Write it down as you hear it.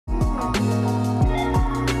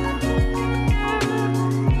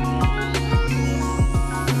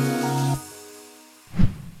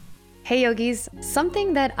Hey yogis,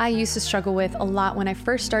 something that I used to struggle with a lot when I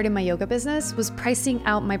first started my yoga business was pricing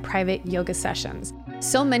out my private yoga sessions.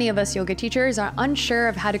 So many of us yoga teachers are unsure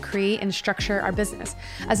of how to create and structure our business.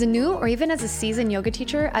 As a new or even as a seasoned yoga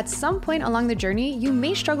teacher, at some point along the journey, you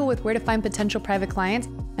may struggle with where to find potential private clients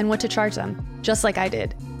and what to charge them, just like I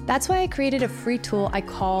did. That's why I created a free tool I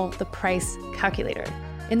call the Price Calculator.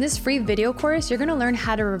 In this free video course, you're gonna learn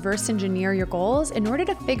how to reverse engineer your goals in order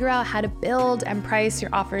to figure out how to build and price your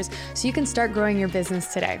offers so you can start growing your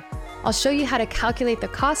business today. I'll show you how to calculate the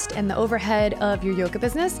cost and the overhead of your yoga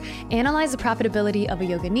business, analyze the profitability of a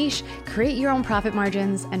yoga niche, create your own profit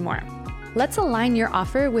margins, and more. Let's align your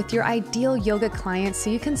offer with your ideal yoga client so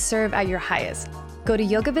you can serve at your highest. Go to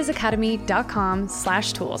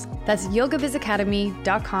yogabizacademy.com/tools. That's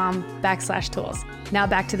yogabizacademy.com/tools. Now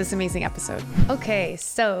back to this amazing episode. Okay,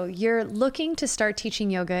 so you're looking to start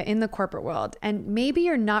teaching yoga in the corporate world, and maybe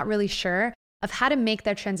you're not really sure of how to make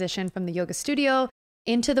that transition from the yoga studio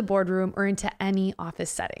into the boardroom or into any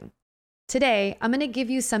office setting. Today, I'm gonna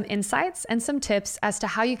give you some insights and some tips as to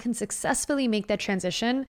how you can successfully make that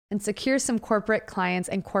transition and secure some corporate clients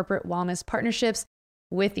and corporate wellness partnerships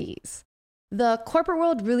with ease. The corporate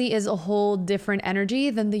world really is a whole different energy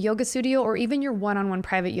than the yoga studio or even your one-on-one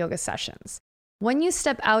private yoga sessions. When you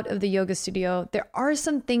step out of the yoga studio, there are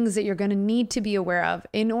some things that you're going to need to be aware of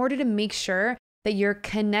in order to make sure that you're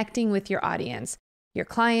connecting with your audience, your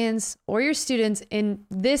clients, or your students. In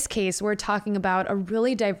this case, we're talking about a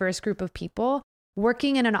really diverse group of people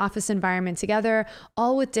working in an office environment together,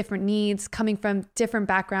 all with different needs, coming from different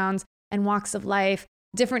backgrounds and walks of life,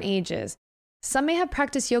 different ages. Some may have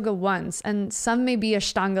practiced yoga once, and some may be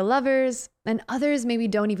Ashtanga lovers, and others maybe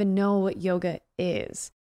don't even know what yoga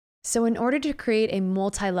is. So in order to create a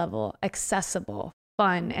multi-level, accessible,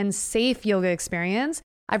 fun, and safe yoga experience,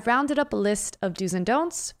 I've rounded up a list of do's and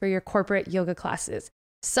don'ts for your corporate yoga classes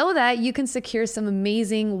so that you can secure some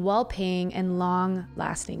amazing, well-paying, and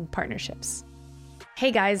long-lasting partnerships.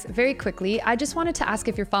 Hey guys, very quickly, I just wanted to ask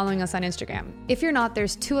if you're following us on Instagram. If you're not,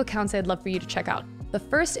 there's 2 accounts I'd love for you to check out. The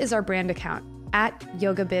first is our brand account,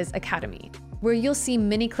 @YogaBizAcademy, where you'll see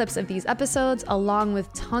mini clips of these episodes along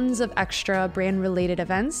with tons of extra brand-related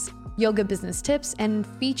events, yoga business tips, and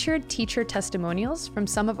featured teacher testimonials from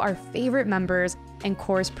some of our favorite members and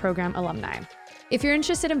course program alumni. If you're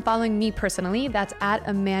interested in following me personally, that's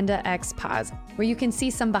 @AmandaXPaz, where you can see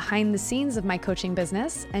some behind the scenes of my coaching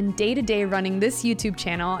business and day-to-day running this YouTube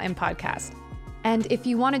channel and podcast. And if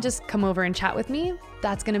you want to just come over and chat with me,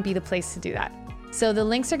 that's going to be the place to do that. So the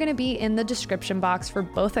links are going to be in the description box for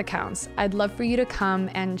both accounts. I'd love for you to come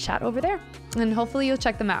and chat over there, and hopefully you'll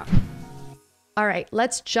check them out. All right,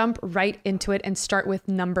 let's jump right into it and start with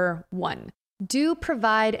number 1. Do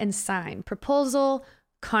provide and sign proposal,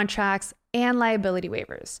 contracts, and liability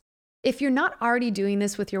waivers. If you're not already doing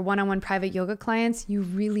this with your one-on-one private yoga clients, you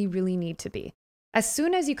really, really need to be. As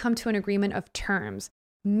soon as you come to an agreement of terms,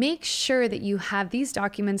 make sure that you have these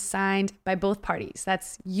documents signed by both parties.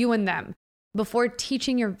 That's you and them, before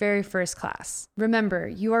teaching your very first class. Remember,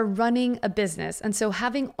 you are running a business, and so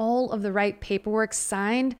having all of the right paperwork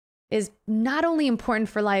signed is not only important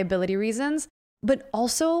for liability reasons, but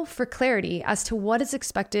also for clarity as to what is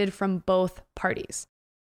expected from both parties.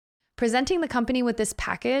 Presenting the company with this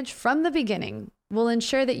package from the beginning will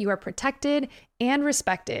ensure that you are protected and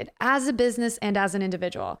respected as a business and as an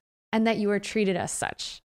individual, and that you are treated as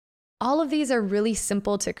such. All of these are really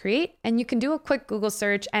simple to create, and you can do a quick Google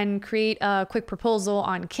search and create a quick proposal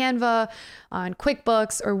on Canva, on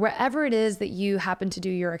QuickBooks, or wherever it is that you happen to do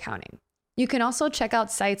your accounting. You can also check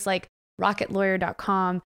out sites like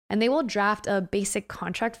rocketlawyer.com, and they will draft a basic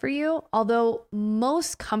contract for you, although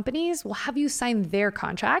most companies will have you sign their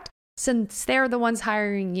contract since they're the ones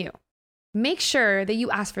hiring you. Make sure that you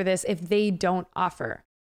ask for this if they don't offer.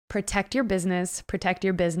 Protect your business, protect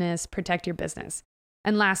your business, protect your business.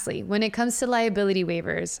 And lastly, when it comes to liability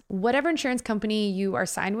waivers, whatever insurance company you are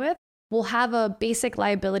signed with will have a basic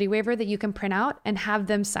liability waiver that you can print out and have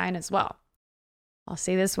them sign as well. I'll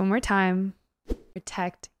say this one more time,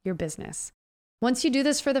 protect your business. Once you do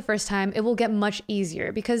this for the first time, it will get much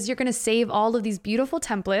easier because you're gonna save all of these beautiful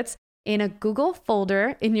templates in a Google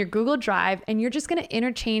folder in your Google Drive, and you're just gonna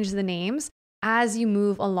interchange the names as you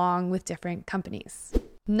move along with different companies.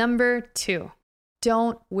 Number 2,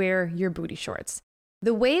 don't wear your booty shorts.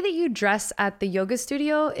 The way that you dress at the yoga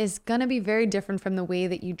studio is gonna be very different from the way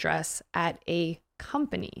that you dress at a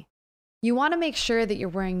company. You wanna make sure that you're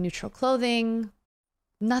wearing neutral clothing,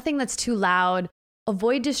 nothing that's too loud,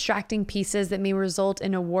 avoid distracting pieces that may result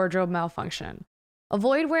in a wardrobe malfunction.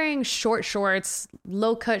 Avoid wearing short shorts,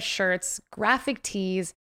 low-cut shirts, graphic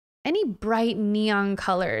tees, any bright neon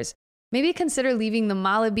colors. Maybe consider leaving the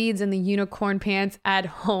mala beads and the unicorn pants at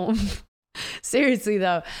home. Seriously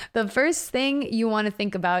though, the first thing you want to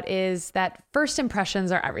think about is that first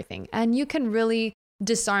impressions are everything, and you can really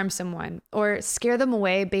disarm someone or scare them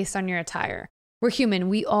away based on your attire. We're human.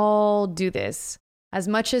 We all do this. As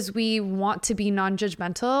much as we want to be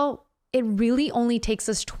non-judgmental, it really only takes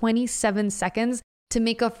us 27 seconds to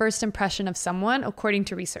make a first impression of someone, according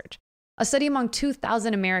to research. A study among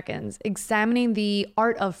 2,000 Americans examining the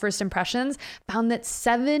art of first impressions found that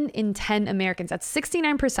 7 in 10 Americans, that's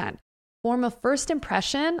 69%, form a first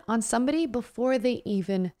impression on somebody before they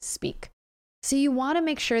even speak. So you want to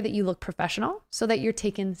make sure that you look professional so that you're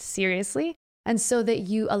taken seriously, and so that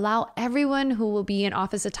you allow everyone who will be in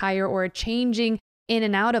office attire or changing in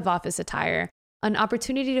and out of office attire an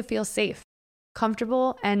opportunity to feel safe,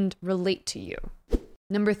 comfortable, and relate to you.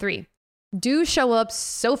 Number 3, do show up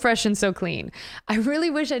so fresh and so clean. I really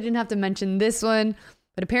wish I didn't have to mention this one,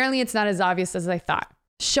 but apparently it's not as obvious as I thought.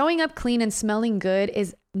 Showing up clean and smelling good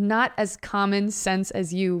is not as common sense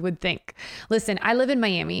as you would think. Listen, I live in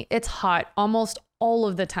Miami. It's hot almost all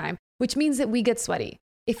of the time, which means that we get sweaty.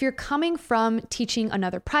 If you're coming from teaching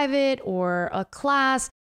another private or a class,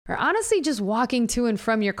 or honestly just walking to and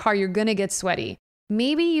from your car, you're gonna get sweaty.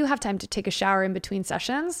 Maybe you have time to take a shower in between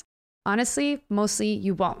sessions. Honestly, mostly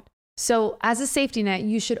you won't. So as a safety net,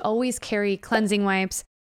 you should always carry cleansing wipes,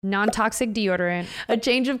 non-toxic deodorant, a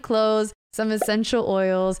change of clothes, some essential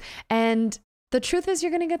oils, and the truth is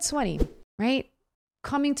you're gonna get sweaty, right?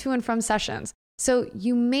 Coming to and from sessions. So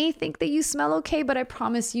you may think that you smell okay, but I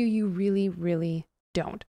promise you, you really, really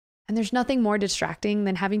don't. And there's nothing more distracting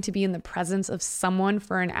than having to be in the presence of someone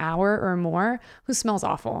for an hour or more who smells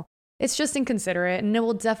awful. It's just inconsiderate, and it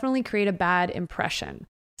will definitely create a bad impression.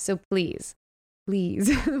 So please,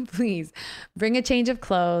 please bring a change of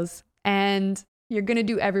clothes, and you're gonna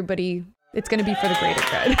do everybody, it's gonna be for the greater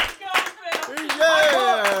good.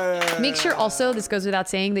 Yeah. Make sure also, this goes without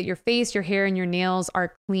saying, that your face, your hair, and your nails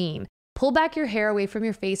are clean. Pull back your hair away from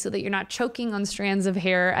your face so that you're not choking on strands of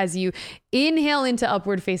hair as you inhale into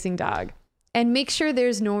upward facing dog. And make sure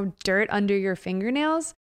there's no dirt under your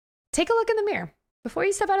fingernails. Take a look in the mirror. Before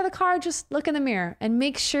you step out of the car, just look in the mirror and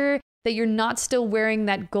make sure that you're not still wearing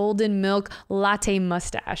that golden milk latte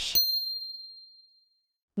mustache.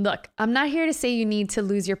 Look, I'm not here to say you need to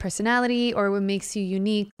lose your personality or what makes you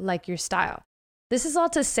unique, like your style. This is all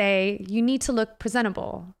to say you need to look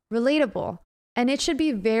presentable, relatable, and it should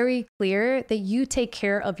be very clear that you take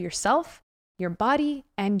care of yourself, your body,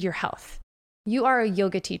 and your health. You are a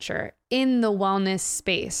yoga teacher in the wellness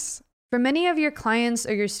space. For many of your clients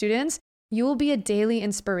or your students, you will be a daily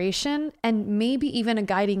inspiration and maybe even a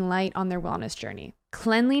guiding light on their wellness journey.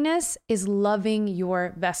 Cleanliness is loving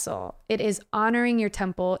your vessel. It is honoring your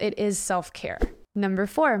temple. It is self-care. Number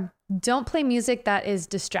 4, don't play music that is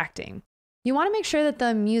distracting. You want to make sure that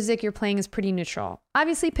the music you're playing is pretty neutral.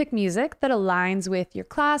 Obviously, pick music that aligns with your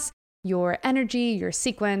class, your energy, your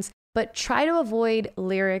sequence, but try to avoid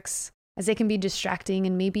lyrics as they can be distracting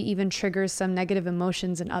and maybe even trigger some negative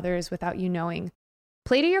emotions in others without you knowing.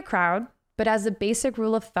 Play to your crowd, but as a basic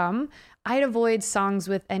rule of thumb, I'd avoid songs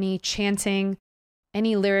with any chanting,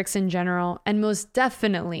 any lyrics in general, and most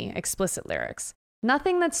definitely explicit lyrics.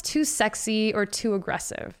 Nothing that's too sexy or too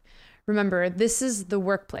aggressive. Remember, this is the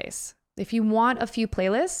workplace. If you want a few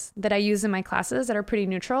playlists that I use in my classes that are pretty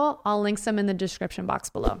neutral, I'll link some in the description box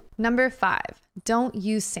below. Number 5, don't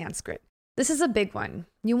use Sanskrit. This is a big one.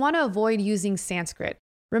 You want to avoid using Sanskrit.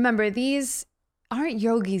 Remember, these aren't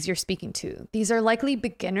yogis you're speaking to. These are likely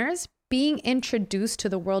beginners being introduced to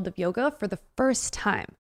the world of yoga for the first time.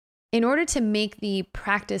 In order to make the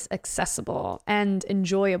practice accessible and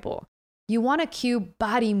enjoyable, you want to cue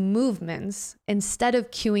body movements instead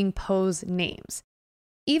of cueing pose names.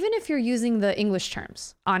 Even if you're using the English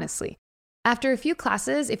terms, honestly. After a few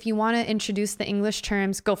classes, if you want to introduce the English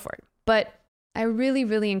terms, go for it. But I really,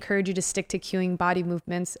 really encourage you to stick to cueing body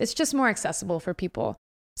movements. It's just more accessible for people.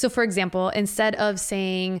 So for example, instead of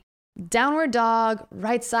saying downward dog,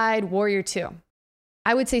 right side, warrior 2,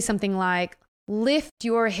 I would say something like, lift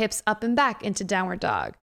your hips up and back into downward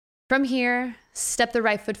dog. From here, step the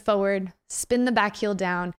right foot forward, spin the back heel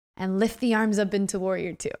down, and lift the arms up into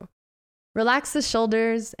warrior 2. Relax the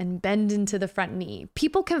shoulders and bend into the front knee.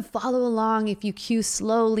 People can follow along if you cue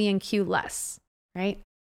slowly and cue less, right?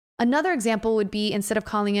 Another example would be, instead of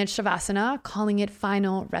calling it Shavasana, calling it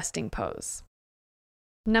final resting pose.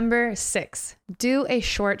 Number 6, do a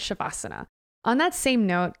short Shavasana. On that same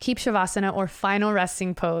note, keep Shavasana or final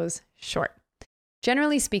resting pose short.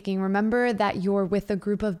 Generally speaking, remember that you're with a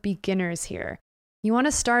group of beginners here. You want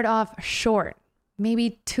to start off short,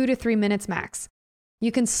 maybe 2 to 3 minutes max.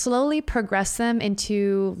 You can slowly progress them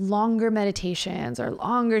into longer meditations or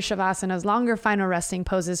longer shavasanas, longer final resting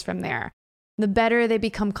poses from there. The better they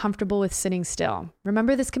become comfortable with sitting still.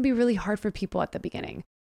 Remember, this can be really hard for people at the beginning.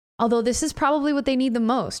 Although this is probably what they need the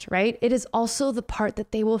most, right? It is also the part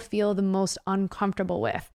that they will feel the most uncomfortable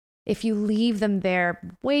with if you leave them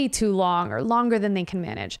there way too long or longer than they can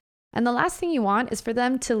manage. And the last thing you want is for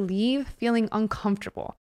them to leave feeling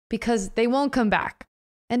uncomfortable because they won't come back.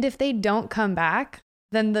 And if they don't come back,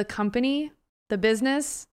 then the company, the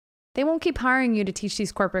business, they won't keep hiring you to teach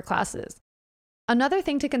these corporate classes. Another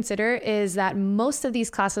thing to consider is that most of these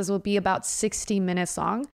classes will be about 60 minutes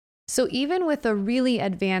long. So even with a really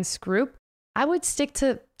advanced group, I would stick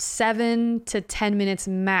to 7 to 10 minutes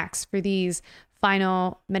max for these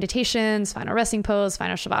final meditations, final resting pose,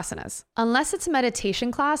 final shavasanas. Unless it's a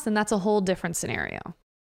meditation class, then that's a whole different scenario.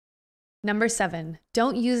 Number 7,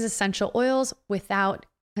 don't use essential oils without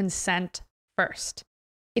consent first.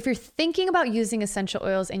 If you're thinking about using essential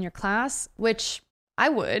oils in your class, which I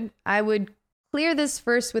would clear this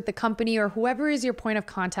first with the company or whoever is your point of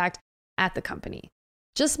contact at the company.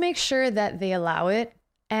 Just make sure that they allow it.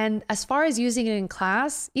 And as far as using it in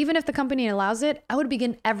class, even if the company allows it, I would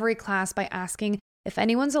begin every class by asking if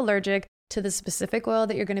anyone's allergic to the specific oil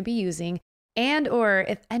that you're going to be using and or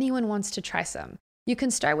if anyone wants to try some. You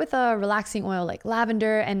can start with a relaxing oil like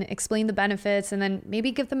lavender and explain the benefits, and then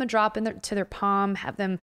maybe give them a drop to their palm, have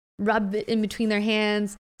them rub it in between their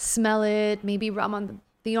hands, smell it, maybe rub on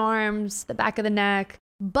the arms, the back of the neck.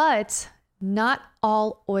 But not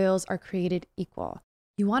all oils are created equal.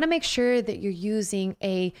 You want to make sure that you're using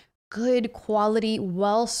a good quality,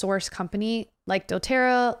 well-sourced company like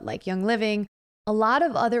doTERRA, like Young Living. A lot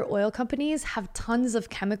of other oil companies have tons of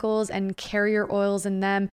chemicals and carrier oils in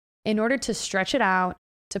them in order to stretch it out,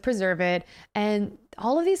 to preserve it. And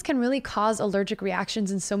all of these can really cause allergic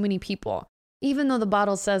reactions in so many people, even though the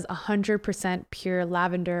bottle says 100% pure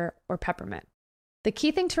lavender or peppermint. The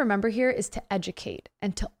key thing to remember here is to educate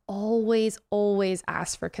and to always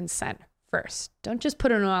ask for consent first. Don't just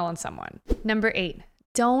put an oil on someone. Number 8,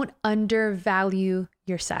 don't undervalue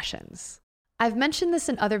your sessions. I've mentioned this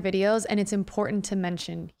in other videos, and it's important to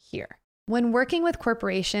mention here. When working with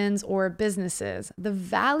corporations or businesses, the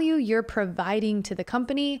value you're providing to the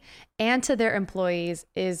company and to their employees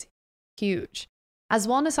is huge. As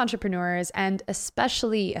wellness entrepreneurs, and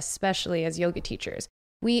especially as yoga teachers,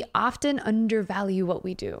 we often undervalue what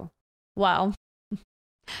we do. Well,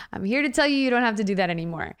 I'm here to tell you don't have to do that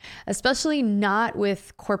anymore, especially not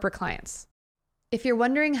with corporate clients. If you're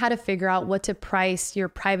wondering how to figure out what to price your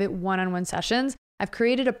private one-on-one sessions, I've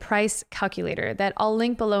created a price calculator that I'll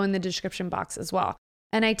link below in the description box as well.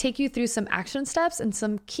 And I take you through some action steps and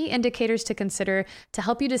some key indicators to consider to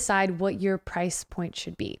help you decide what your price point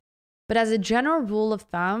should be. But as a general rule of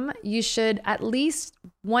thumb, you should at least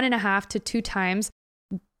 1.5 to 2 times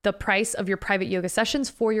the price of your private yoga sessions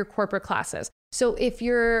for your corporate classes. So if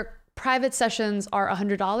your private sessions are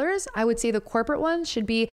 $100, I would say the corporate ones should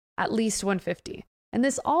be at least $150. And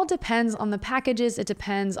this all depends on the packages. It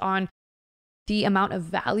depends on the amount of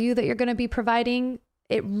value that you're going to be providing.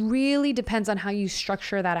 It really depends on how you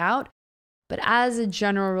structure that out. But as a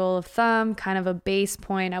general rule of thumb, kind of a base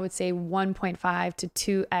point, I would say 1.5 to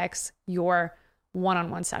 2x your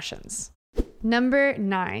one-on-one sessions. Number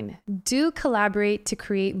 9, do collaborate to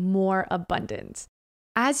create more abundance.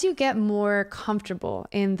 As you get more comfortable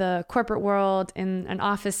in the corporate world, in an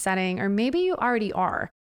office setting, or maybe you already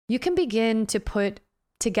are, you can begin to put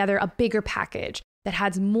together a bigger package that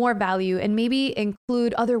has more value and maybe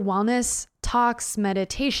include other wellness talks,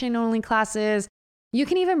 meditation-only classes. You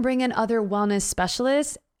can even bring in other wellness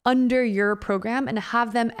specialists under your program and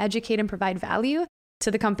have them educate and provide value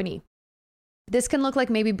to the company. This can look like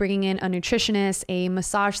maybe bringing in a nutritionist, a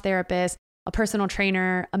massage therapist, a personal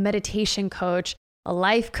trainer, a meditation coach, a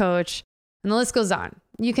life coach, and the list goes on.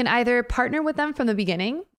 You can either partner with them from the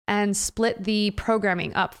beginning and split the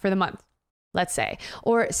programming up for the month, let's say,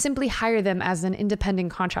 or simply hire them as an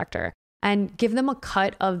independent contractor and give them a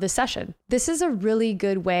cut of the session. This is a really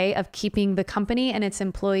good way of keeping the company and its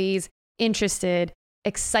employees interested,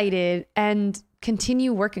 excited, and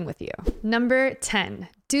continue working with you. Number 10,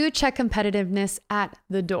 do check competitiveness at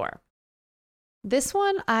the door. This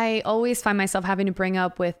one I always find myself having to bring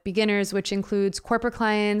up with beginners, which includes corporate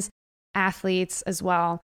clients, athletes as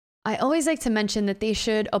well. I always like to mention that they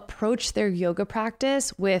should approach their yoga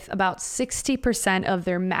practice with about 60% of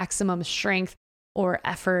their maximum strength or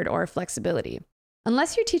effort or flexibility.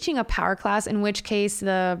 Unless you're teaching a power class, in which case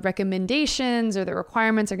the recommendations or the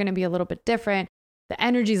requirements are going to be a little bit different, the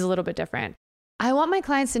energy is a little bit different. I want my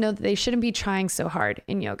clients to know that they shouldn't be trying so hard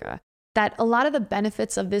in yoga, that a lot of the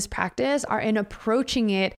benefits of this practice are in approaching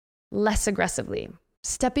it less aggressively,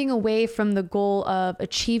 stepping away from the goal of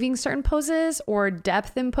achieving certain poses or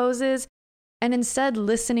depth in poses, and instead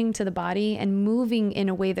listening to the body and moving in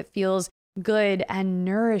a way that feels good and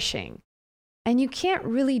nourishing. And you can't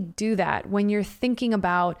really do that when you're thinking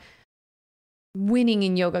about winning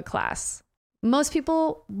in yoga class. Most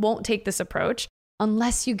people won't take this approach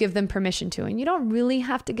unless you give them permission to. And you don't really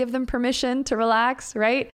have to give them permission to relax,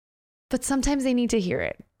 right? But sometimes they need to hear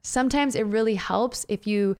it. Sometimes it really helps if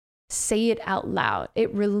you say it out loud.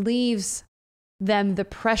 It relieves them the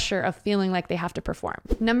pressure of feeling like they have to perform.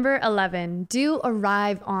 Number 11, do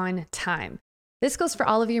arrive on time. This goes for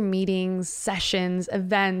all of your meetings, sessions,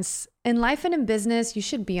 events. In life and in business, you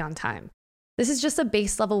should be on time. This is just a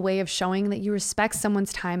base level way of showing that you respect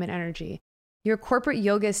someone's time and energy. Your corporate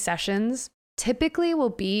yoga sessions typically will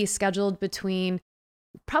be scheduled between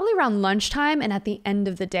probably around lunchtime and at the end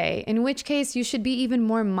of the day, in which case you should be even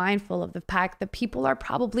more mindful of the fact that people are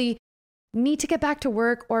probably need to get back to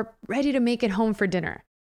work or ready to make it home for dinner.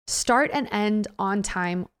 Start and end on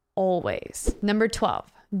time always. Number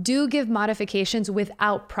 12, do give modifications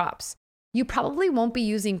without props. You probably won't be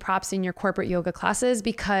using props in your corporate yoga classes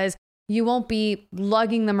because you won't be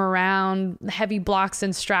lugging them around, heavy blocks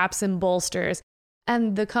and straps and bolsters.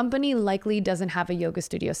 And the company likely doesn't have a yoga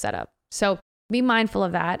studio set up. So be mindful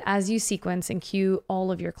of that as you sequence and cue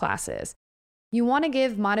all of your classes. You want to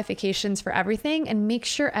give modifications for everything and make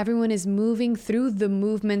sure everyone is moving through the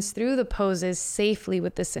movements, through the poses safely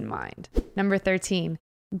with this in mind. Number 13,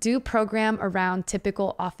 do program around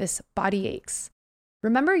typical office body aches.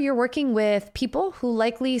 Remember, you're working with people who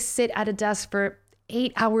likely sit at a desk for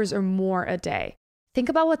 8 hours or more a day. Think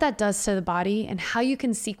about what that does to the body and how you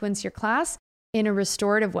can sequence your class in a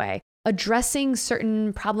restorative way, addressing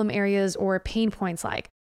certain problem areas or pain points like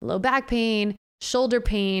low back pain, shoulder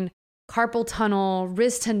pain, carpal tunnel,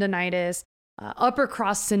 wrist tendonitis, upper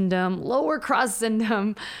cross syndrome, lower cross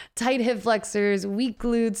syndrome, tight hip flexors, weak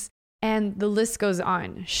glutes, and the list goes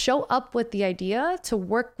on. Show up with the idea to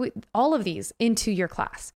work with all of these into your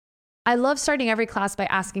class. I love starting every class by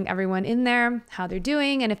asking everyone in there how they're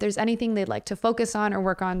doing and if there's anything they'd like to focus on or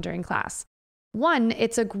work on during class. One,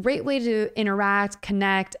 it's a great way to interact,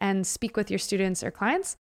 connect, and speak with your students or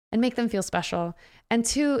clients and make them feel special. And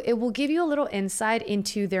two, it will give you a little insight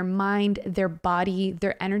into their mind, their body,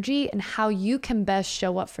 their energy, and how you can best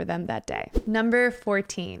show up for them that day. Number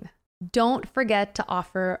 14, don't forget to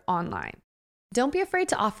offer online. Don't be afraid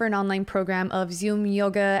to offer an online program of Zoom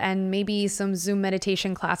yoga and maybe some Zoom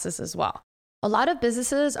meditation classes as well. A lot of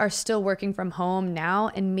businesses are still working from home now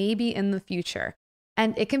and maybe in the future.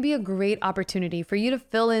 And it can be a great opportunity for you to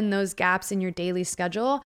fill in those gaps in your daily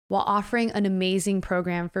schedule while offering an amazing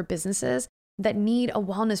program for businesses that need a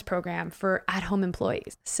wellness program for at-home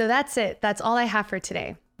employees. So that's it. That's all I have for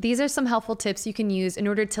today. These are some helpful tips you can use in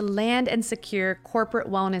order to land and secure corporate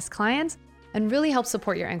wellness clients and really help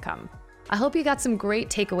support your income. I hope you got some great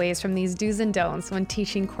takeaways from these do's and don'ts when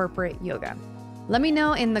teaching corporate yoga. Let me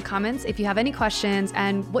know in the comments if you have any questions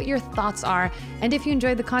and what your thoughts are, and if you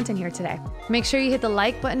enjoyed the content here today. Make sure you hit the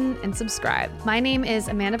like button and subscribe. My name is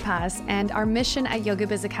Amanda Paz, and our mission at Yoga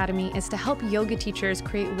Biz Academy is to help yoga teachers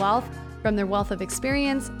create wealth from their wealth of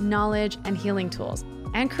experience, knowledge, and healing tools,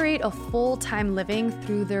 and create a full-time living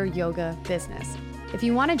through their yoga business. If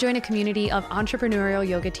you want to join a community of entrepreneurial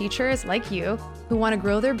yoga teachers like you who want to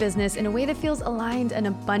grow their business in a way that feels aligned and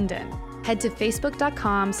abundant, head to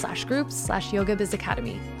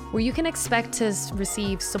facebook.com/groups/YogaBizAcademy, where you can expect to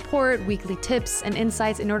receive support, weekly tips, and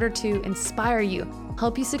insights in order to inspire you,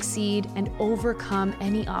 help you succeed, and overcome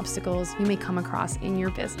any obstacles you may come across in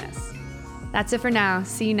your business. That's it for now.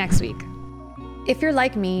 See you next week. If you're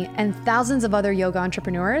like me and thousands of other yoga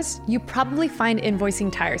entrepreneurs, you probably find invoicing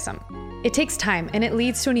tiresome. It takes time, and it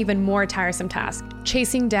leads to an even more tiresome task,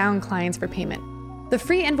 chasing down clients for payment. The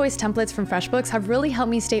free invoice templates from FreshBooks have really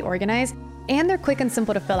helped me stay organized, and they're quick and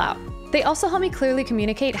simple to fill out. They also help me clearly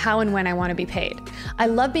communicate how and when I want to be paid. I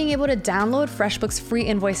love being able to download FreshBooks free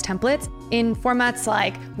invoice templates in formats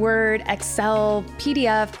like Word, Excel,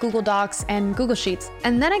 PDF, Google Docs, and Google Sheets,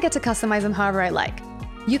 and then I get to customize them however I like.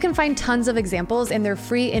 You can find tons of examples in their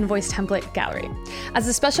free invoice template gallery. As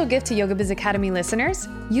a special gift to Yoga Biz Academy listeners,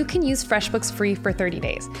 you can use FreshBooks free for 30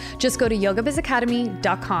 days. Just go to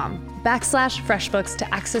yogabizacademy.com/FreshBooks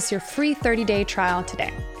to access your free 30-day trial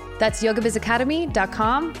today. That's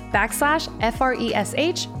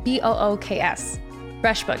yogabizacademy.com/FreshBooks.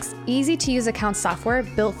 FreshBooks, easy to use account software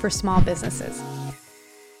built for small businesses.